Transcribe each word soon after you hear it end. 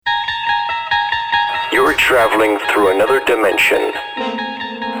traveling through another dimension.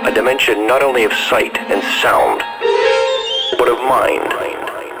 A dimension not only of sight and sound, but of mind.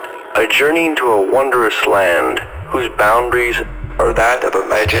 A journey into a wondrous land whose boundaries are that of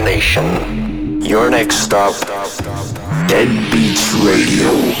imagination. Your next stop, Dead Beats Radio.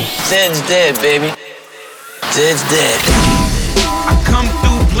 Zed's dead, baby. Zed's dead. I come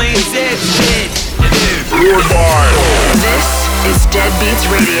through playing Zed's dead. This is Dead Beats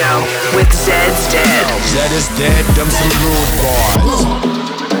Radio with Zed's dead. Zed is dead, them some rude boys.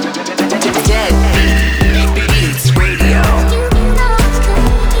 Dead Beats Radio.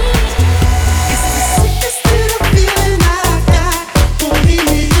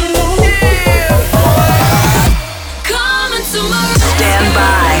 Stand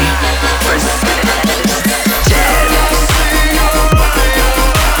by for Dead.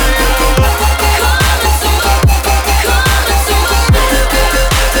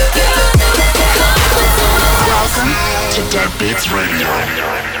 Welcome to Dead Beats Radio.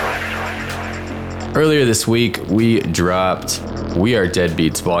 Earlier this week, we dropped We Are Dead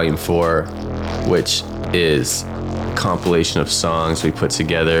Beats Volume 4, which is a compilation of songs we put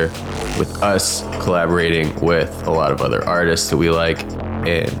together with us collaborating with a lot of other artists that we like,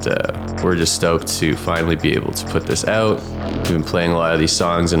 and we're just stoked to finally be able to put this out. We've been playing a lot of these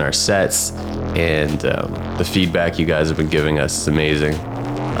songs in our sets, and the feedback you guys have been giving us is amazing.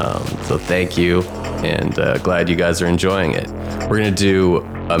 So thank you, and glad you guys are enjoying it. We're gonna do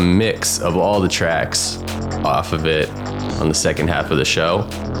a mix of all the tracks off of it on the second half of the show,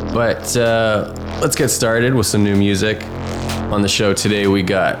 but let's get started with some new music. On the show today, we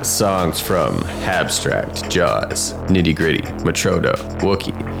got songs from Habstract, Jaws, Nitty Gritty, Matroda,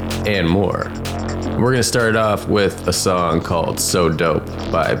 Wookie, and more. We're gonna start off with a song called So Dope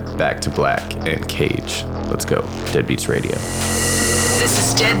by Back to Black and Cage. Let's go, Dead Beats Radio. This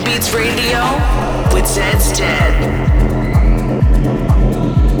is Dead Beats Radio with Zed's Dead.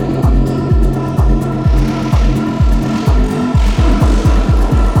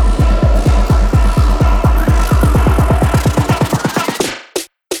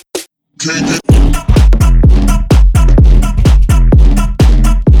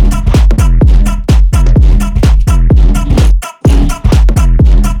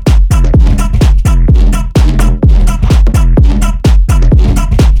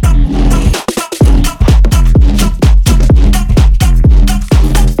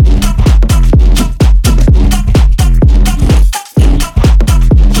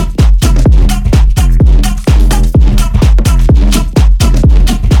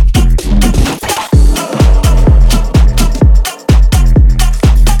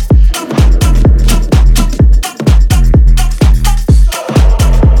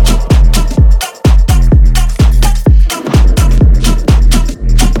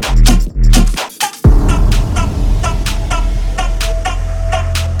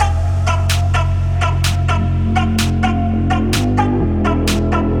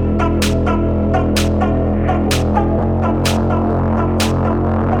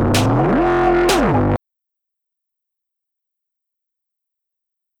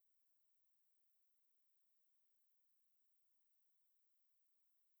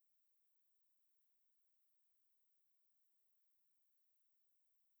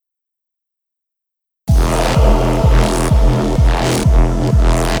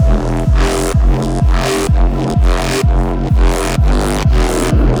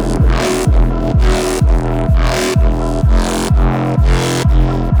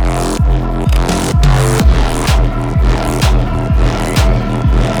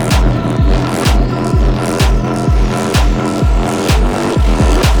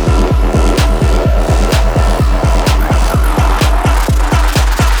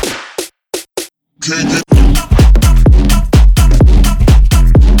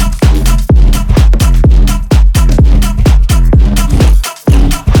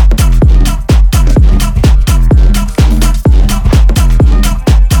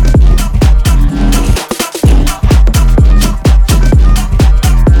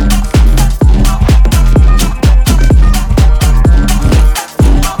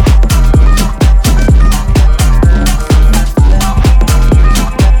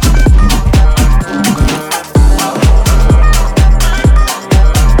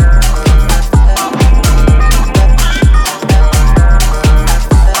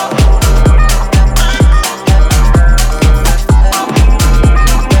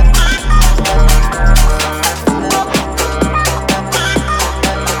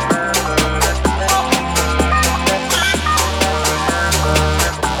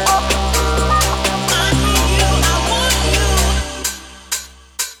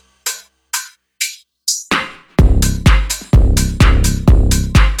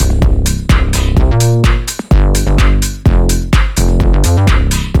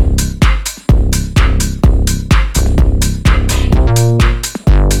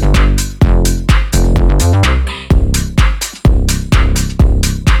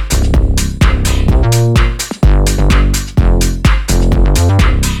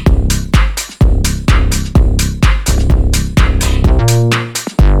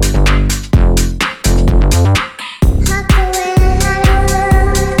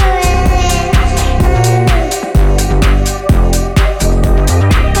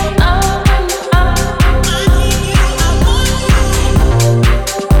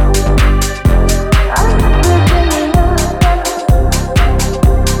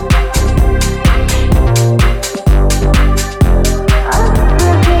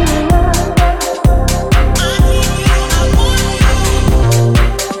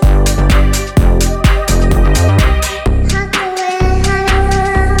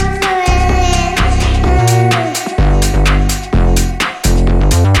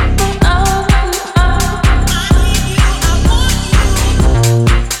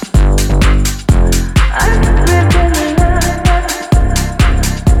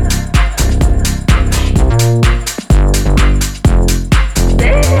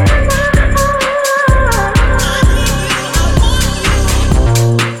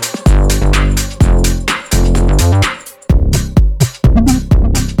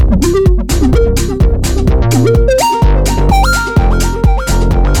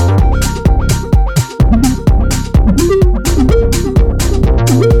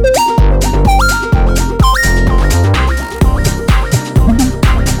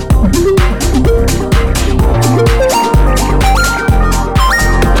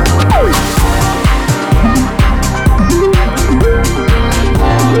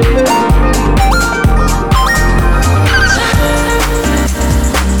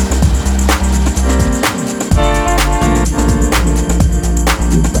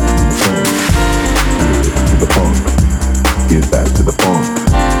 funk.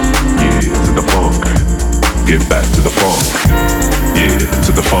 Yeah, to the funk. Get back to the funk. Yeah,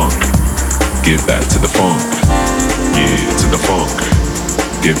 to the funk. Get back to the funk. Yeah, to the funk.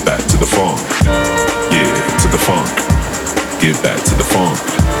 Get back to the funk. Yeah, to the funk. Get back to the funk.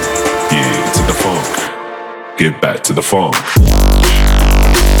 Yeah, to the funk. Get back to the funk.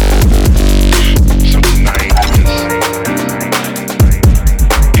 So tonight,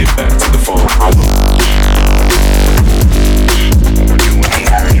 get back to the funk.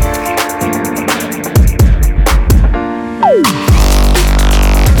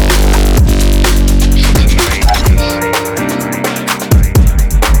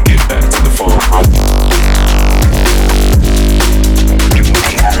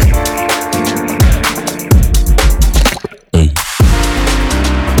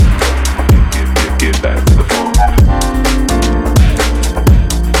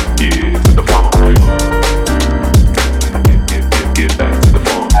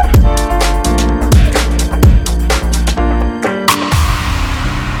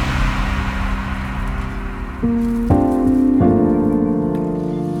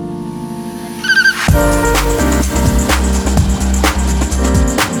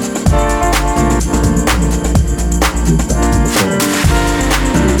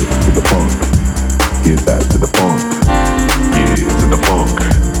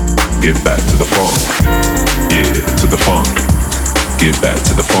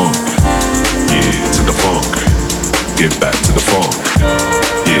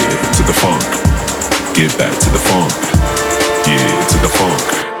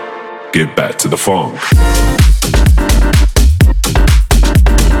 Get back to the funk.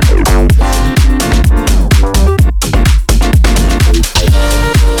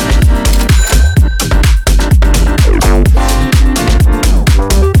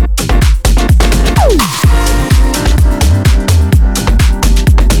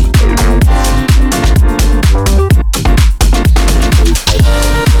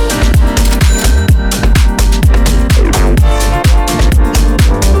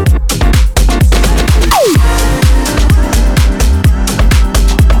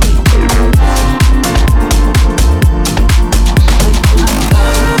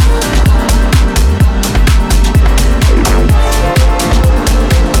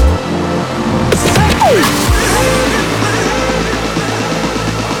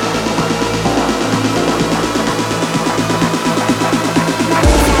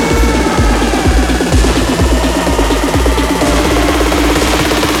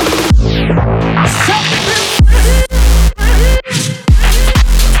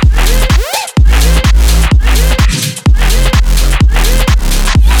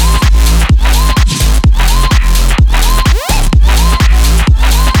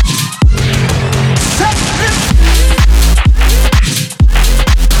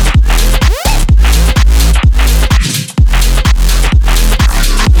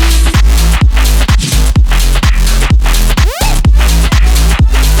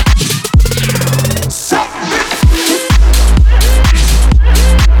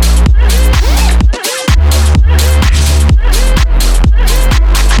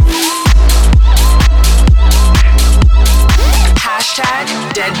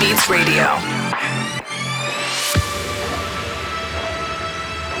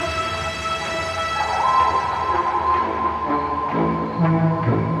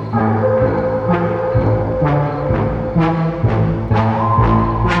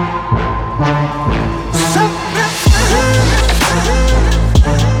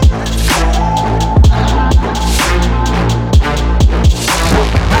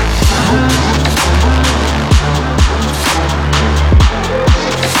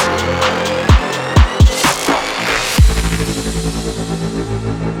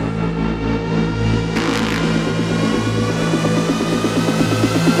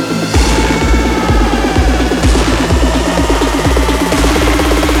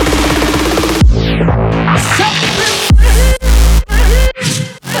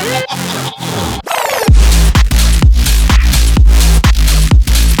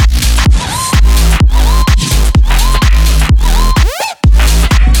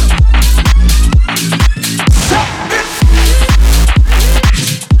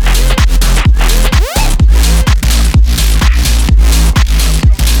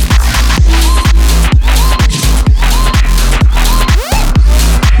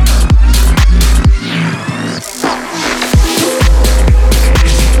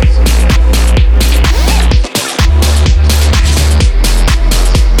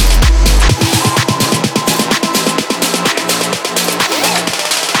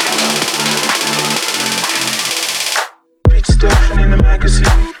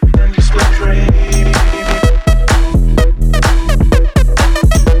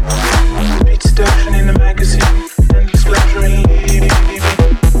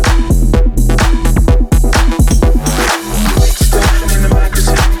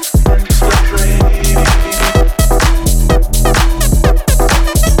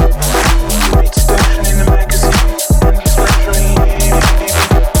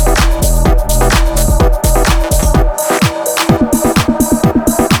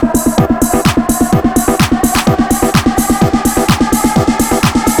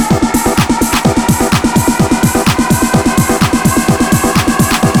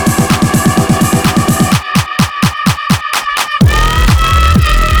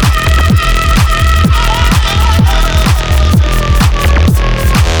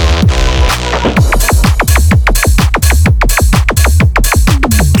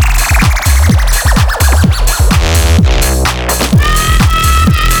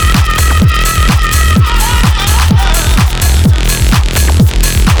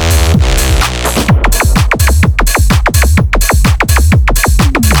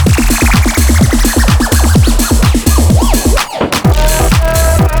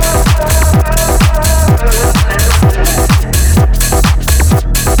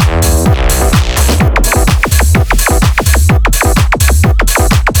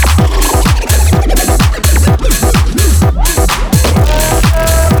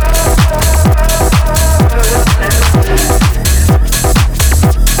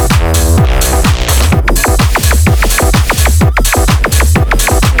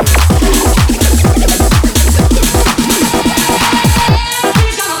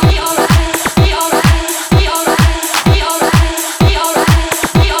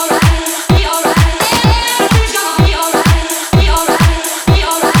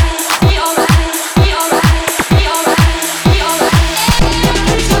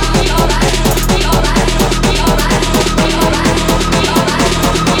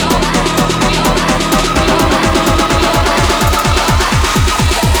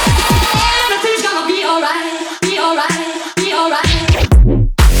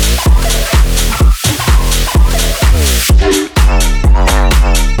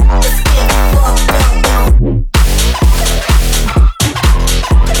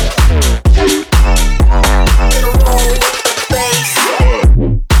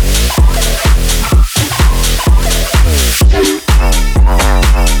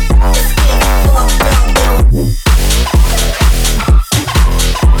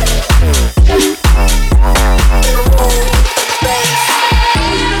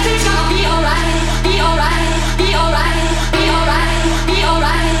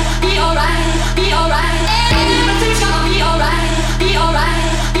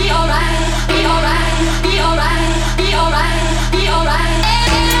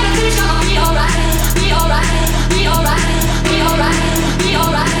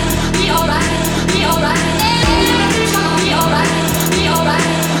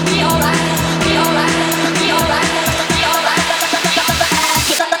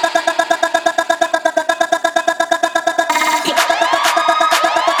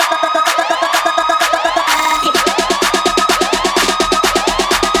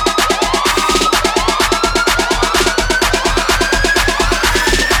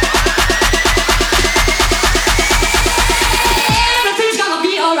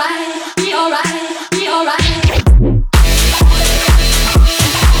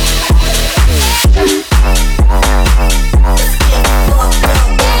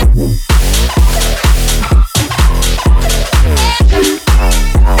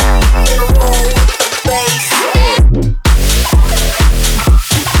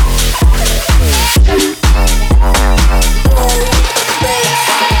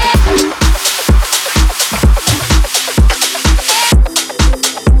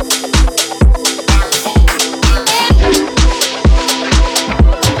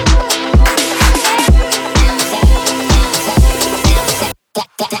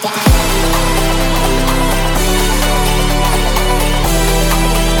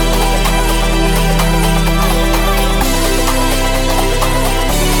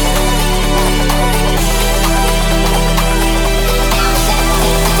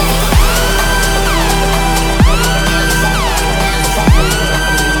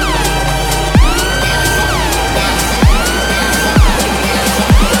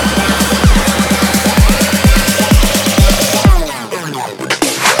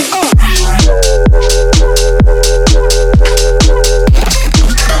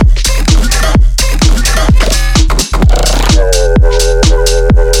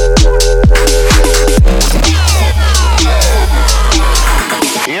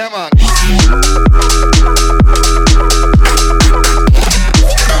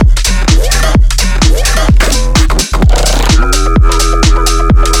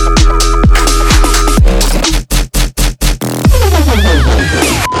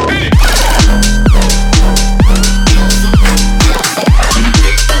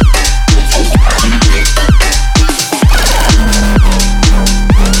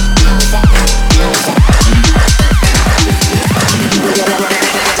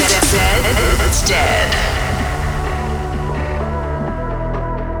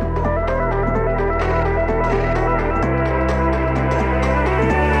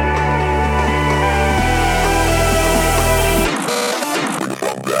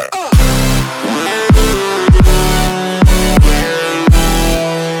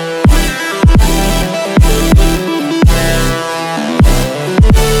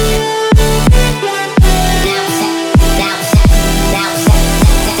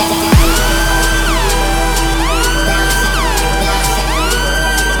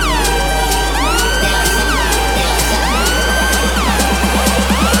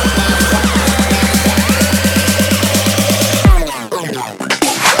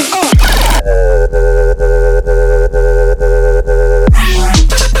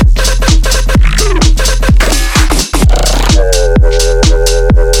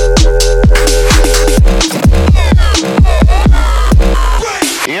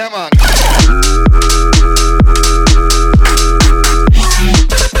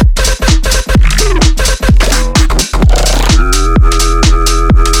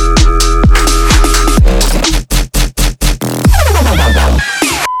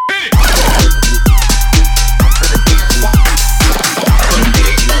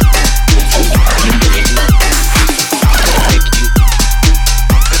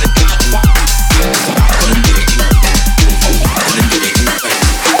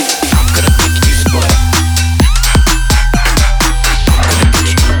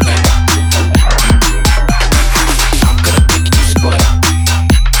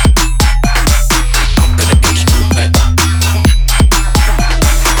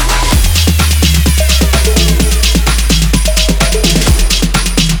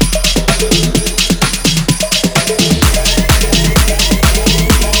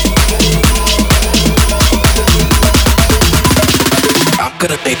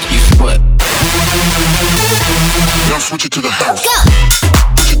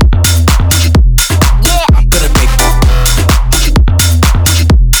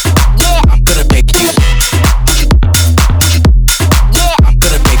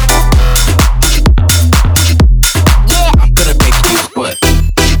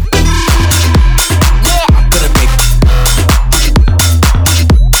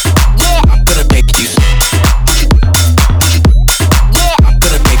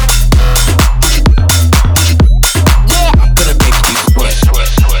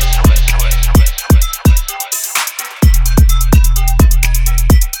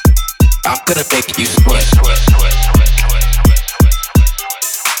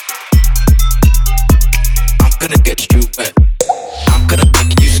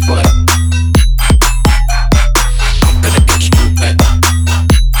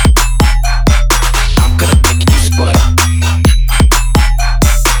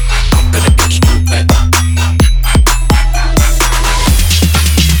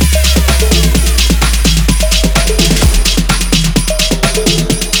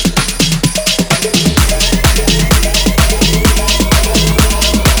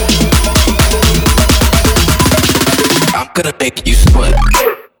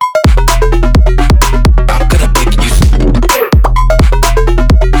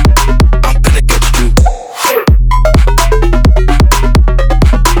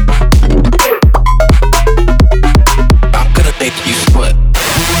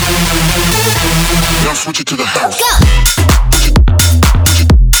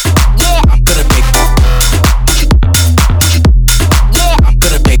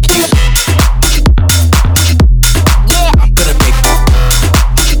 Gonna make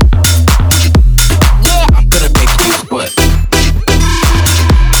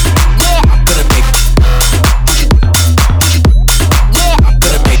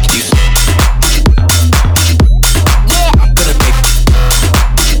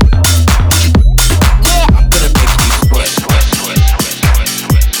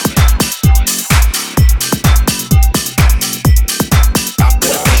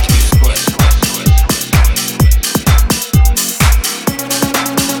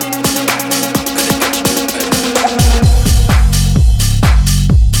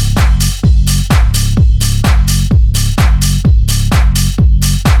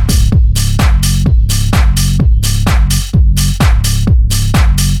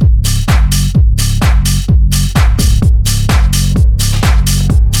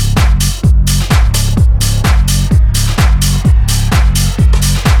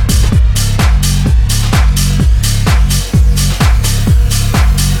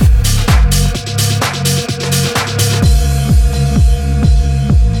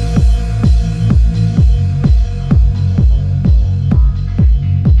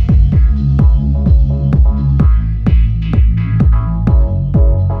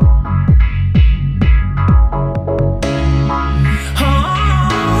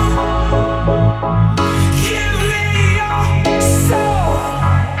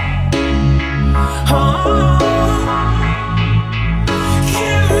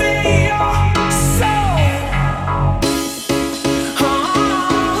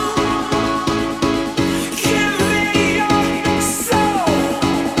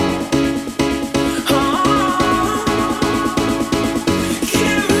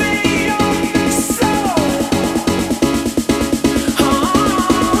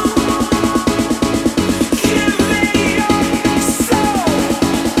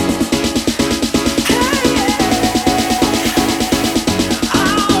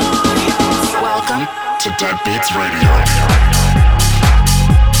Dead Beats Radio.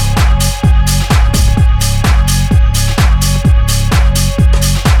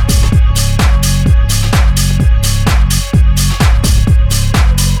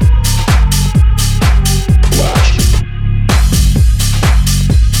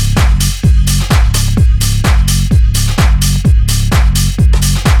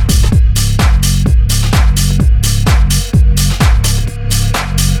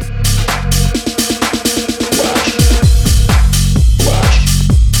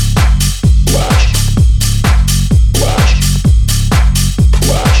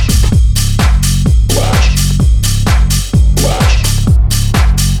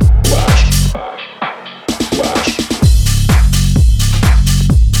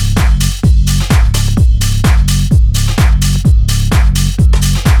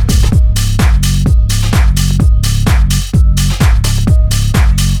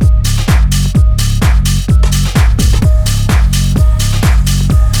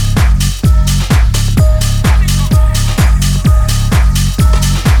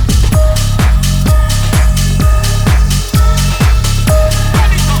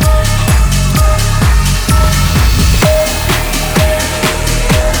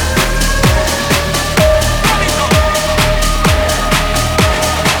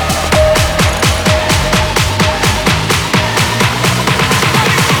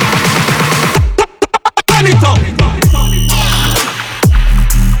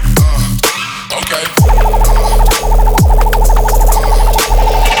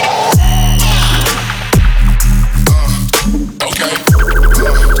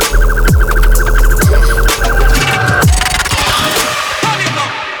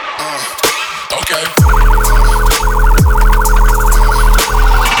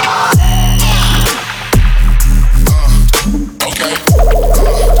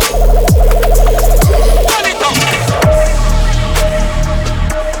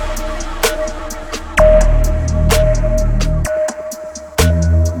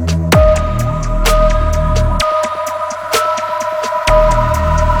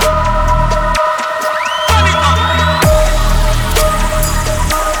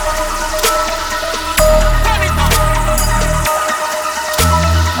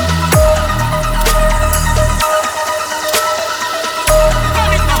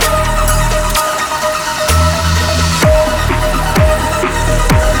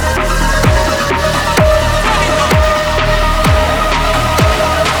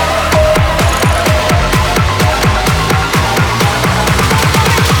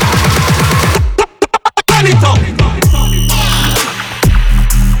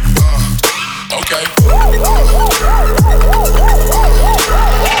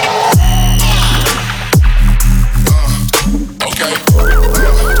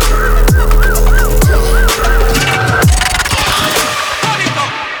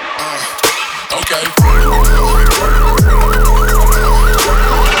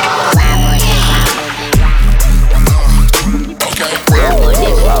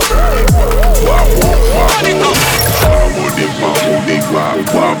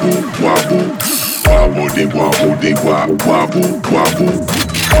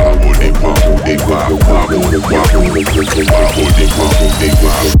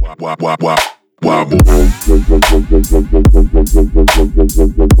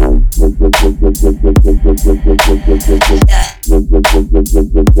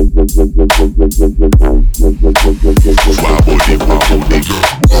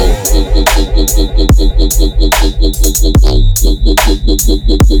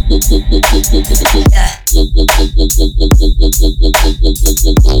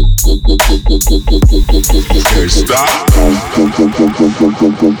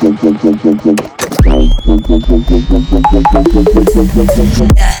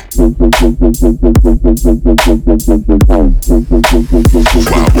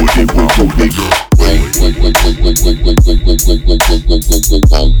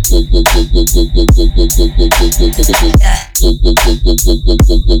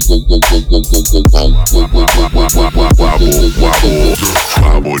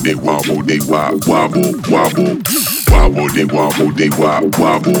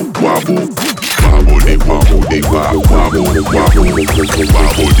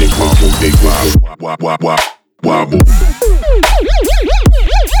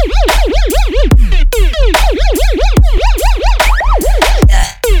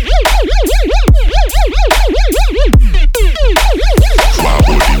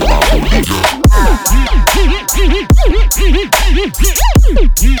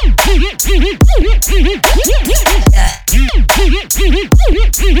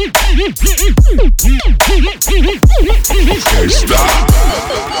 Yeah. Hey, stop.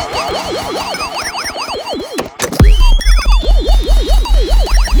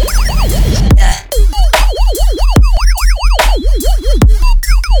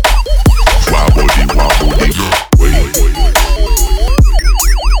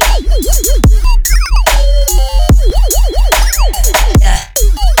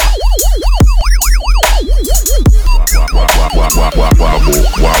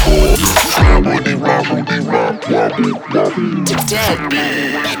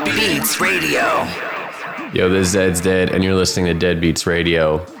 Dead Beats Radio. Yo, this is Zed's Dead, and you're listening to Dead Beats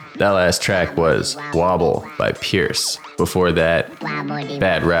Radio. That last track was Wobble by Pierce. Before that,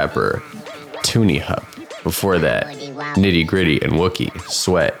 Bad Rapper, Toonie Hup. Before that, Nitty Gritty and Wookie,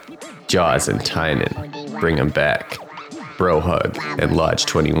 Sweat, Jaws and Tynan, Bring 'Em Back, Bro Hug, and Lodge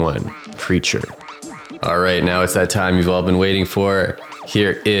 21, Preacher. Alright, now it's that time you've all been waiting for.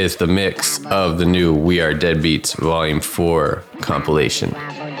 Here is the mix of the new We Are Dead Beats Volume 4 compilation.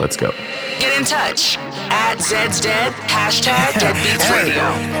 Let's go. Get in touch at Zed's Dead, hashtag Deadbeats Radio.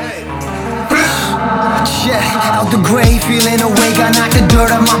 Yeah, out the grave, feeling awake. I knocked the dirt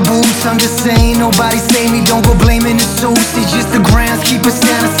out my boots. I'm just saying, nobody save me. Don't go blaming the suits. It's just the grounds keep us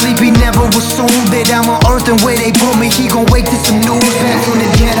sound asleep. He never was soon. That I'm on earth and where they put me, he gon' wake to some news. Back from the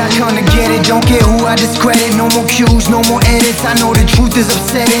dead, I come to get it. Don't care who I discredit. No more cues, no more edits. I know the truth is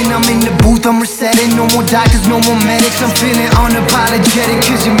upsetting. I'm in the booth, I'm resetting. No more doctors, no more medics. I'm feeling unapologetic,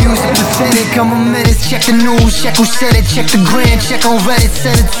 cause your music pathetic. I'm a menace. Check the news, check who said it. Check the gram, check on Reddit.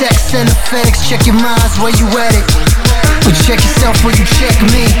 Send a text, send a FedEx. Check your minds, where you at it. But check yourself before you check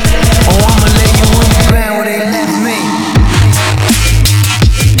me. Oh, I'ma lay you in the ground where they left me.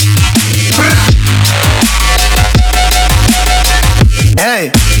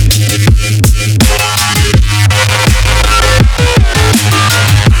 Hey.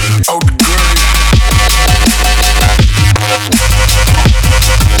 Oh,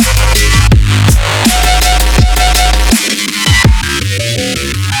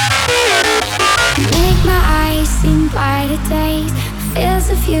 Make my eyes seem brighter days. Feels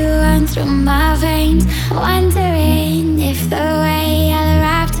of you run through my veins. Wondering if the way I'll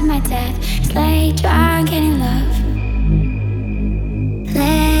arrive to my death is lay drunk and in love.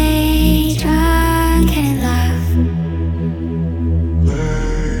 Lay drunk and in love.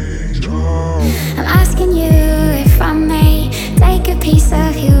 I'm asking you if I may take a piece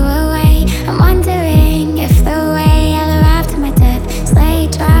of you away. I'm wondering if the way I'll arrive to my death is lay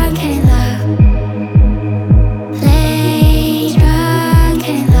drunk and in love. Lay drunk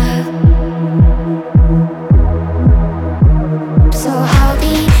and in love. So I'll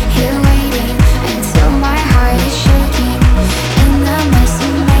be here waiting until my heart is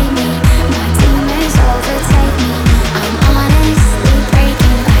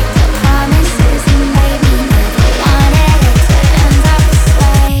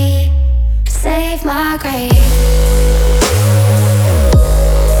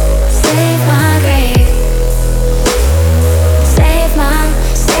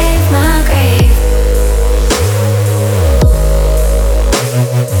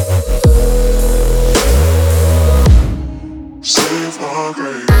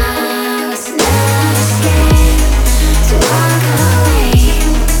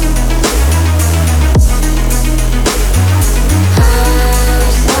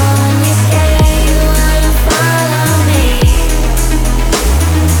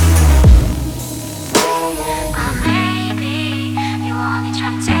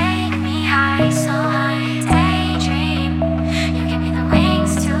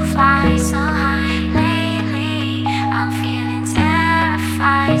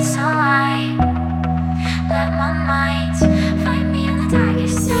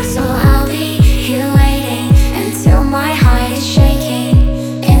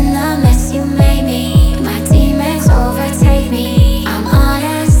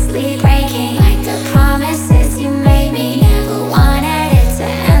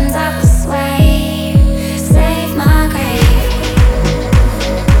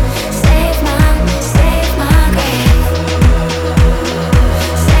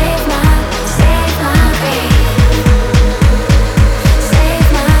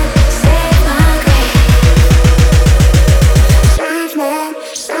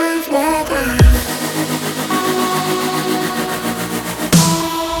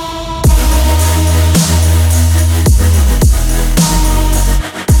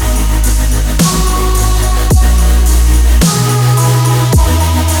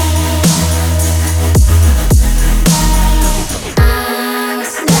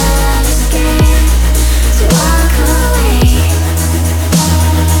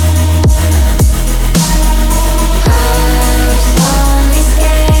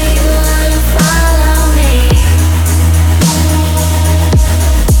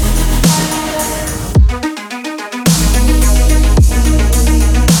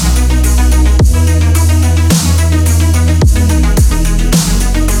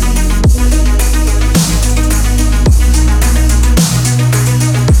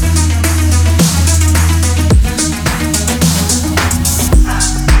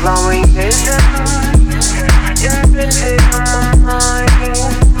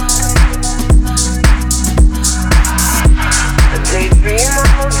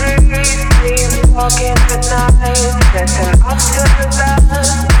walking the night, getting up to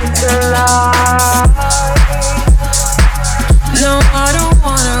the light. No, I don't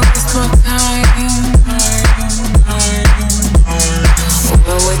wanna waste my time.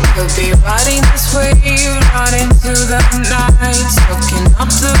 Well, we could be riding this wave, right into the night, soaking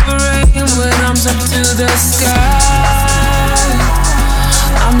up the rain with arms up to the sky.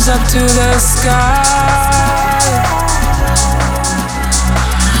 Arms up to the sky.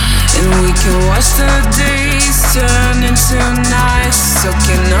 And we can watch the days turn into nights,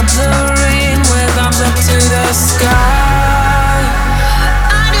 soaking up the rain with arms up to the sky.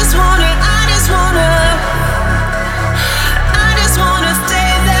 I just wanna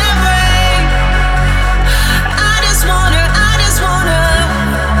stay that way. I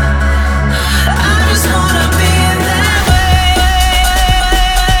just wanna be that way.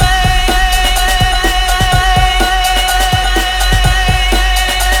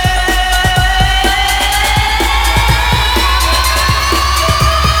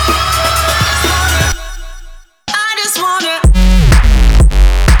 I just wanna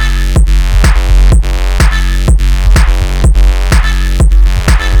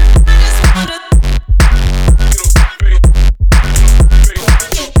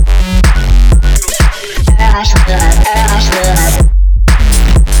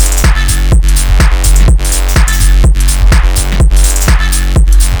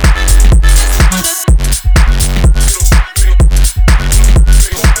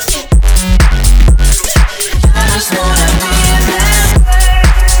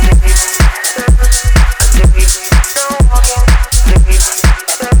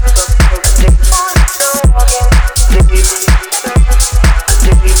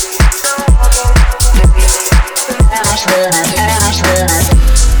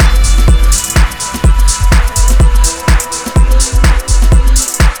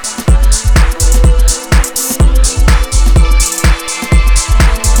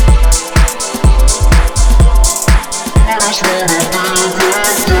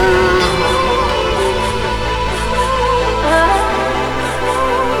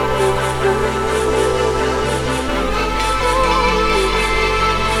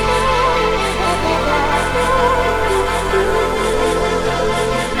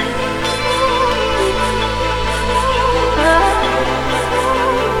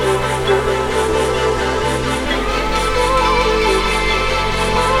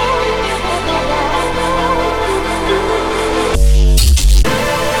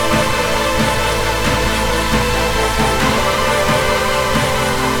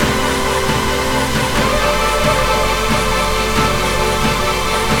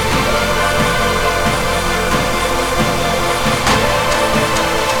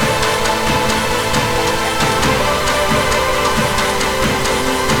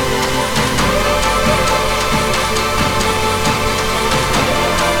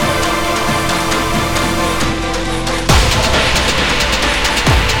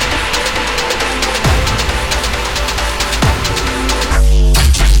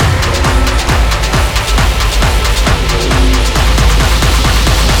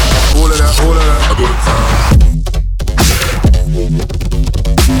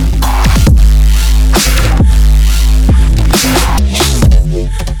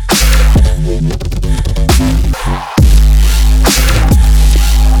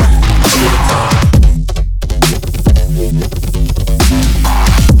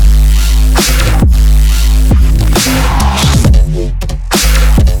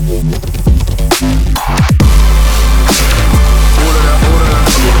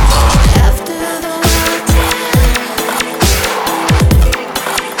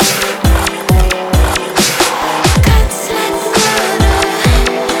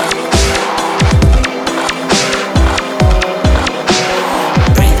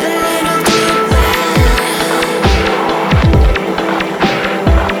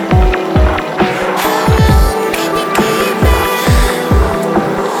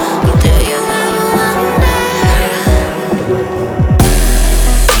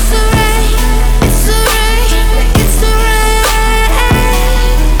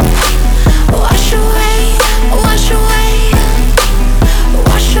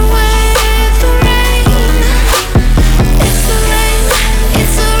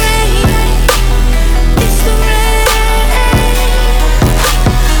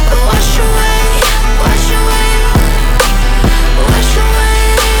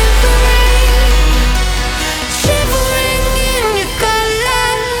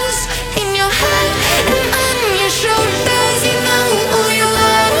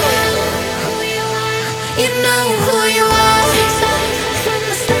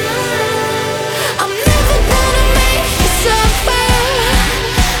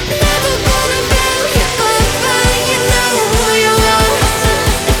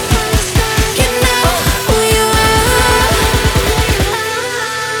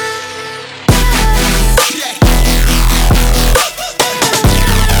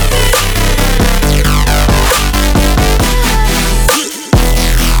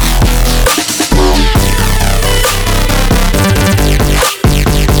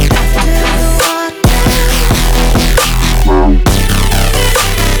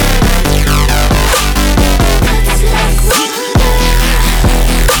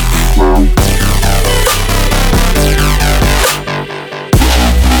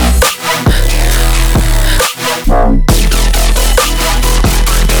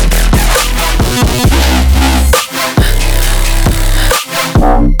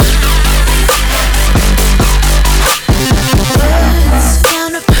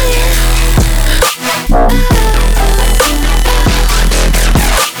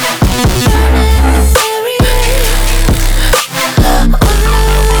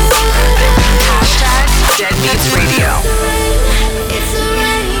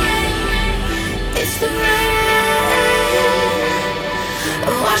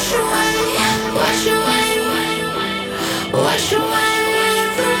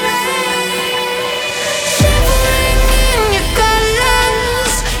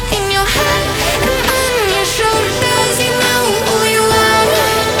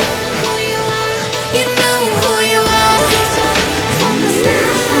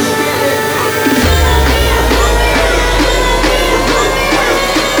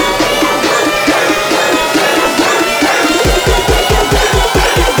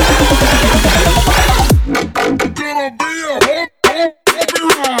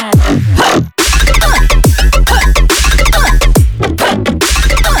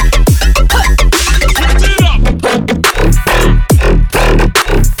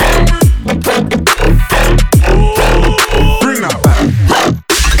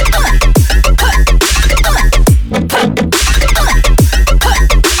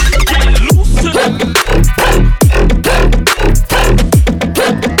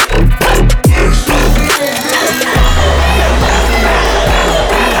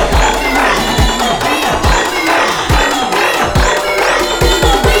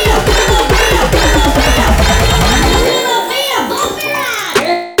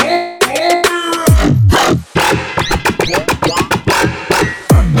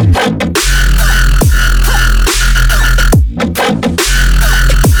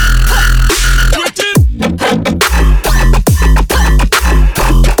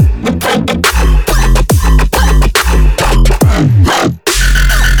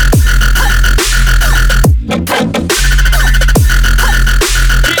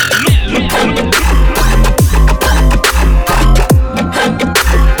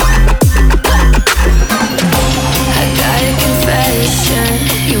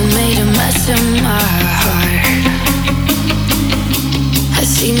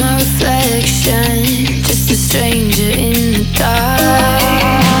see my reflection, just a stranger in the dark.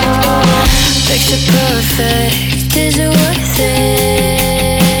 Picture perfect, is it worth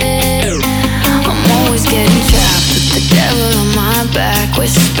it? I'm always getting trapped with the devil on my back,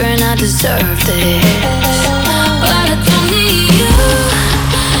 whispering I deserve this. But I don't need you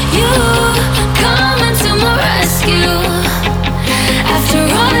coming to my rescue. After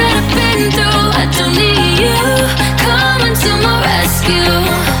all that I've been through, I don't need you coming to my rescue.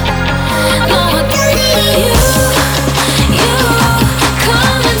 No, I don't need you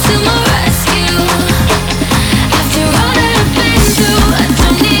coming to my rescue. After all that I've been through, I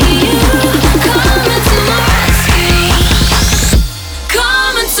don't need you coming to my rescue.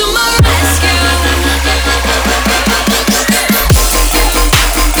 Coming to my rescue.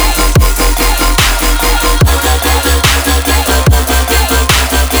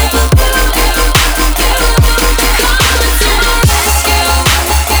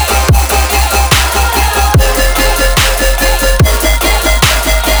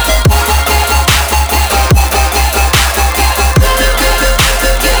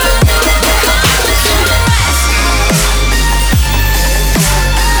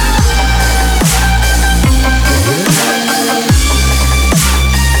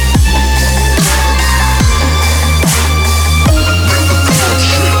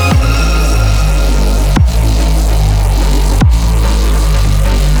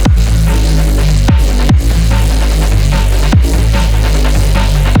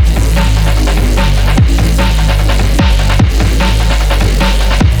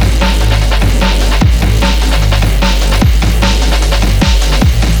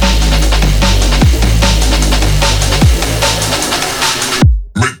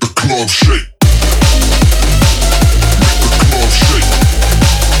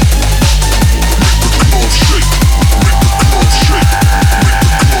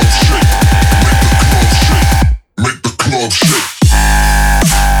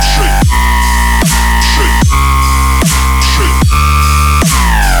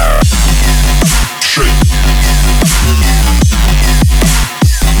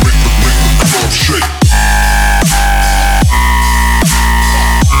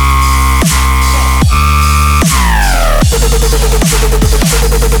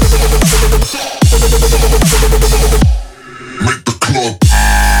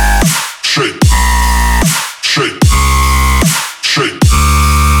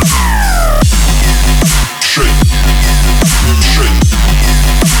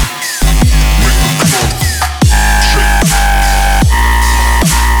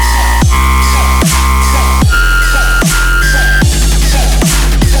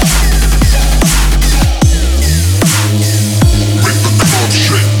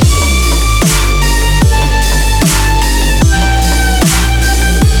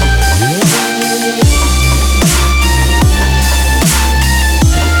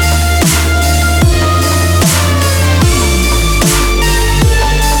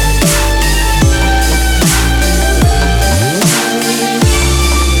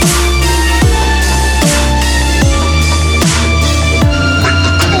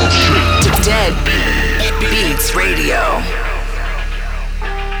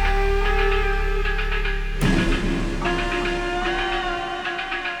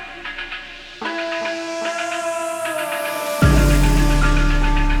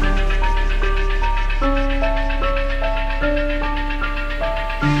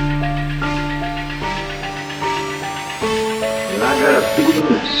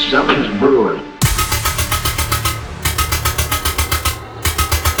 Something's brewing.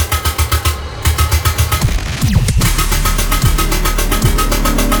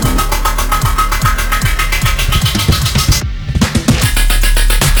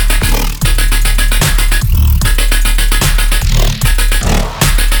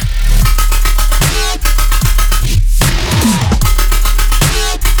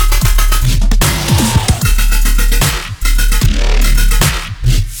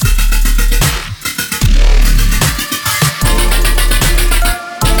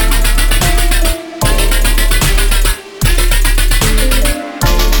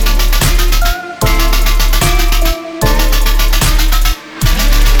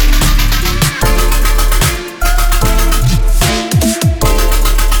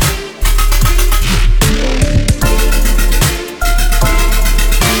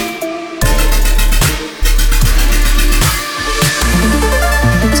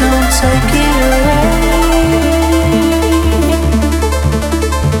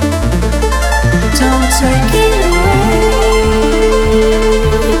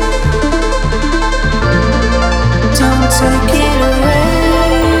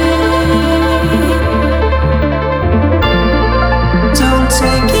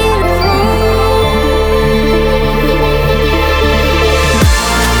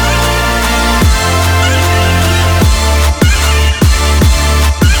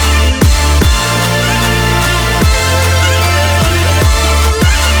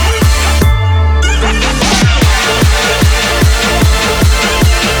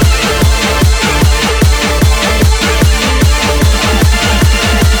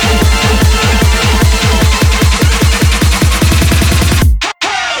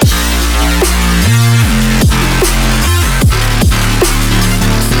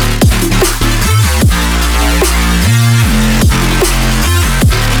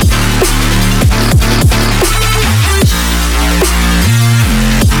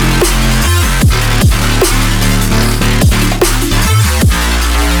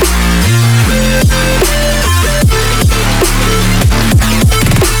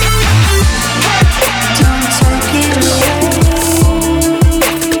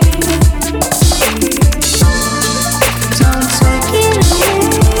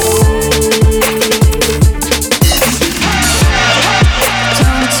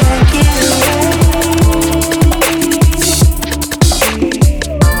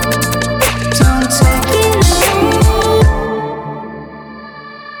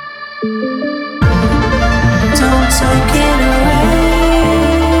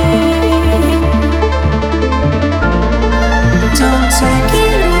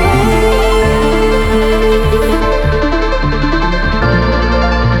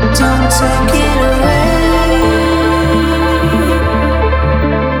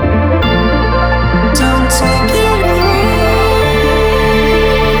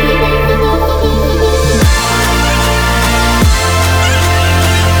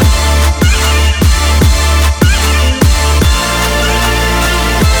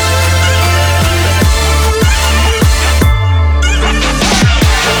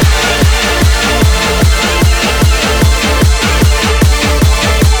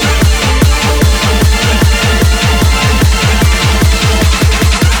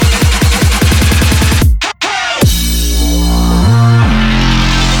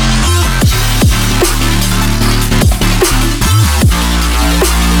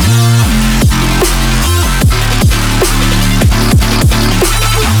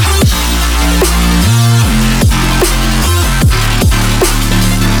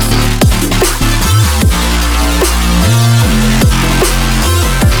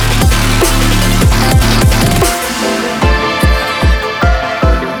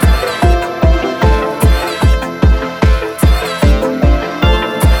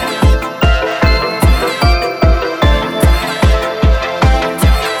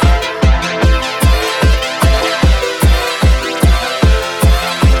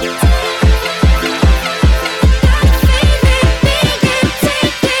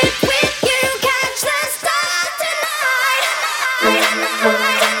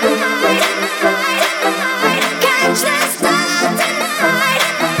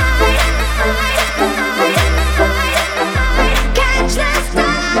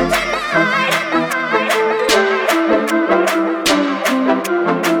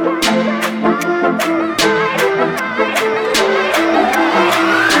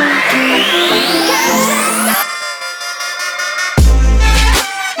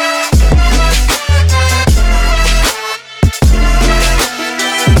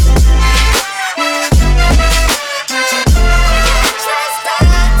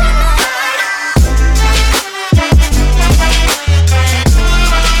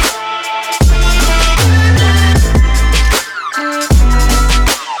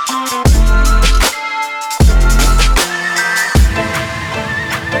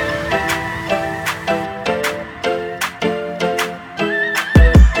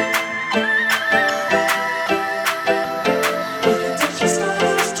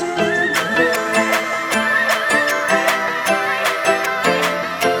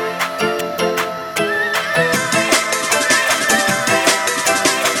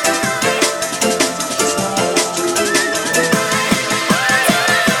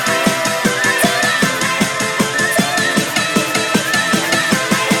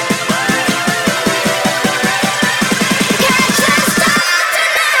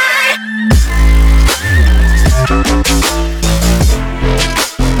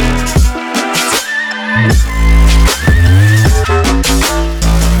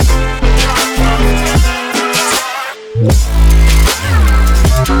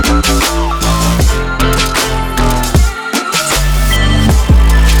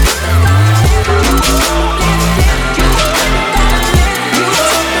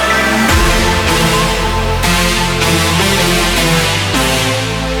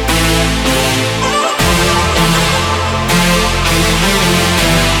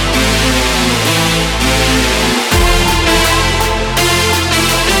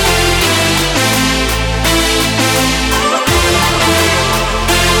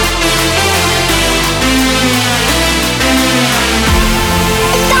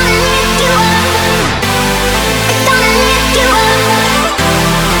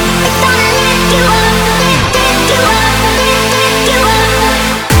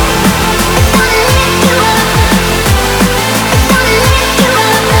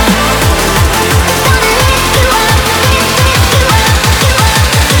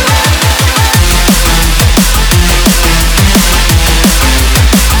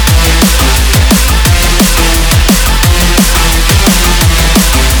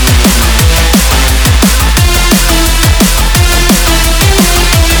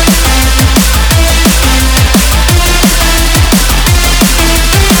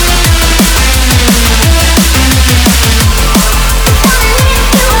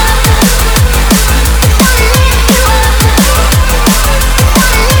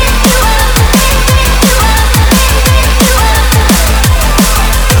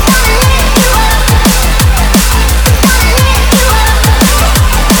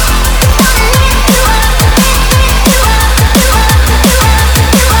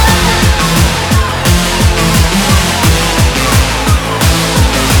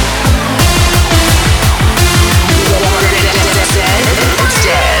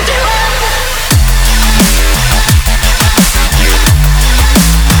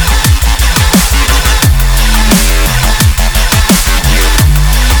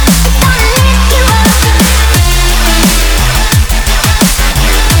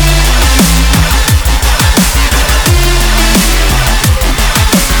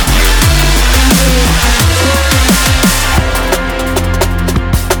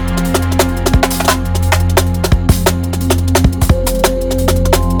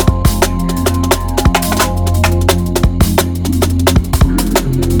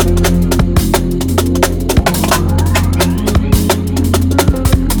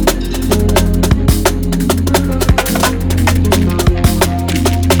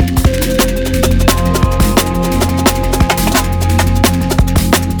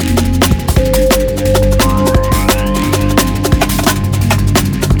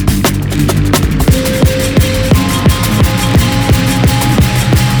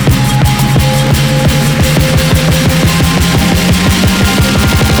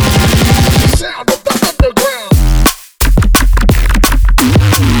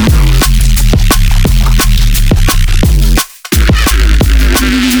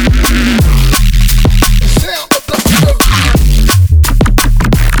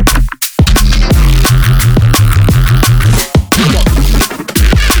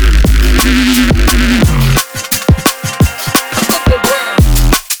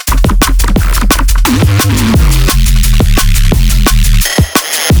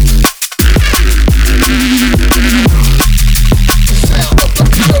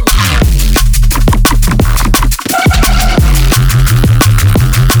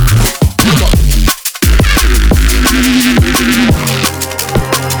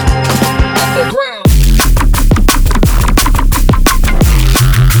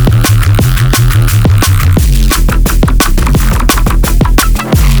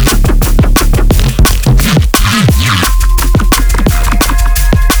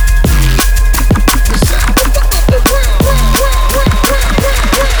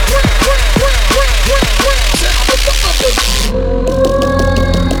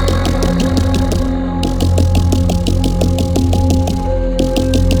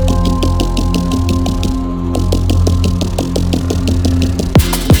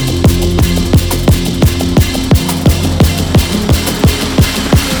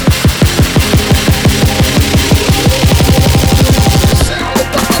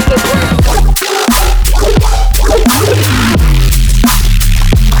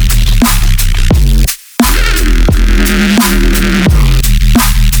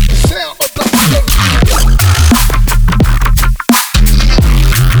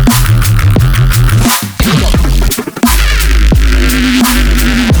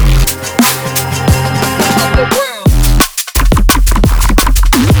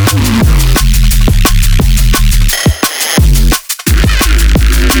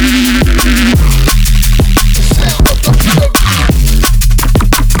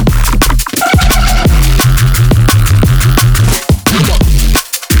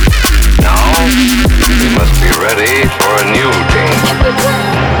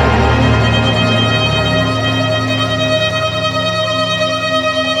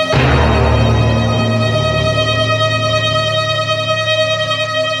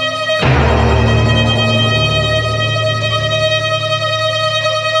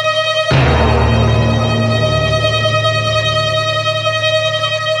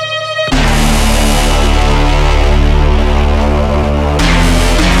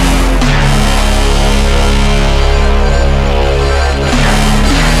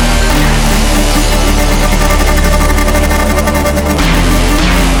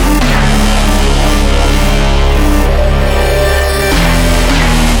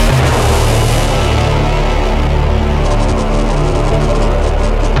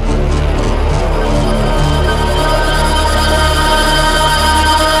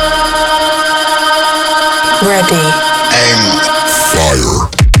 Ready. Aim.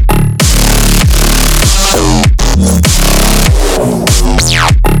 Fire.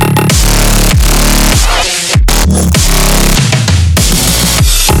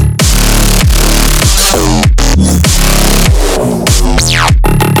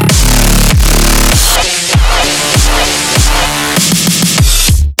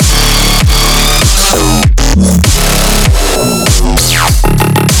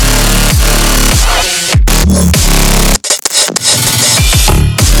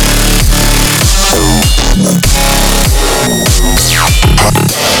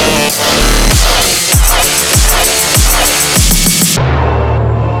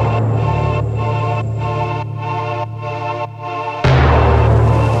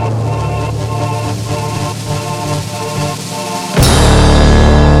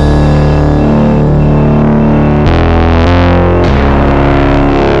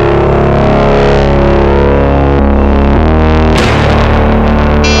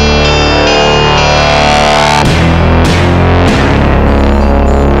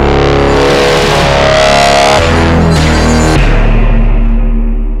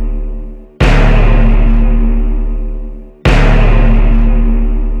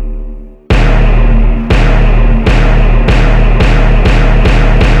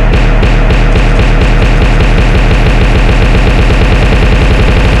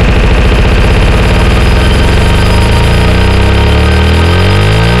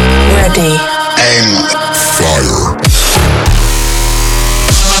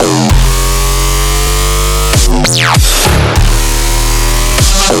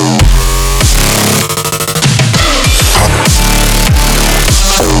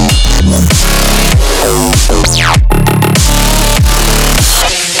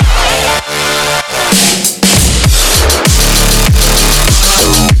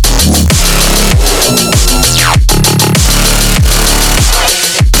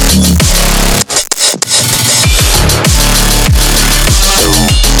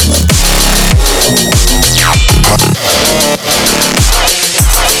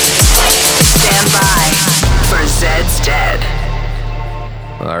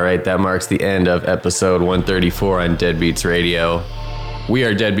 That marks the end of episode 134 on Deadbeats Radio. We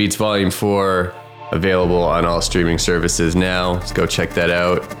are Deadbeats Volume 4, available on all streaming services now. So go check that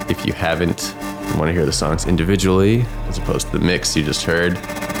out if you haven't. You want to hear the songs individually as opposed to the mix you just heard.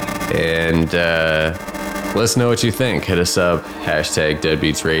 And let us know what you think. Hit us up, hashtag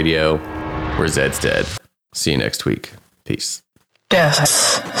Deadbeats Radio. We're Zed's Dead. See you next week. Peace.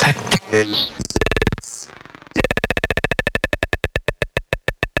 Yes.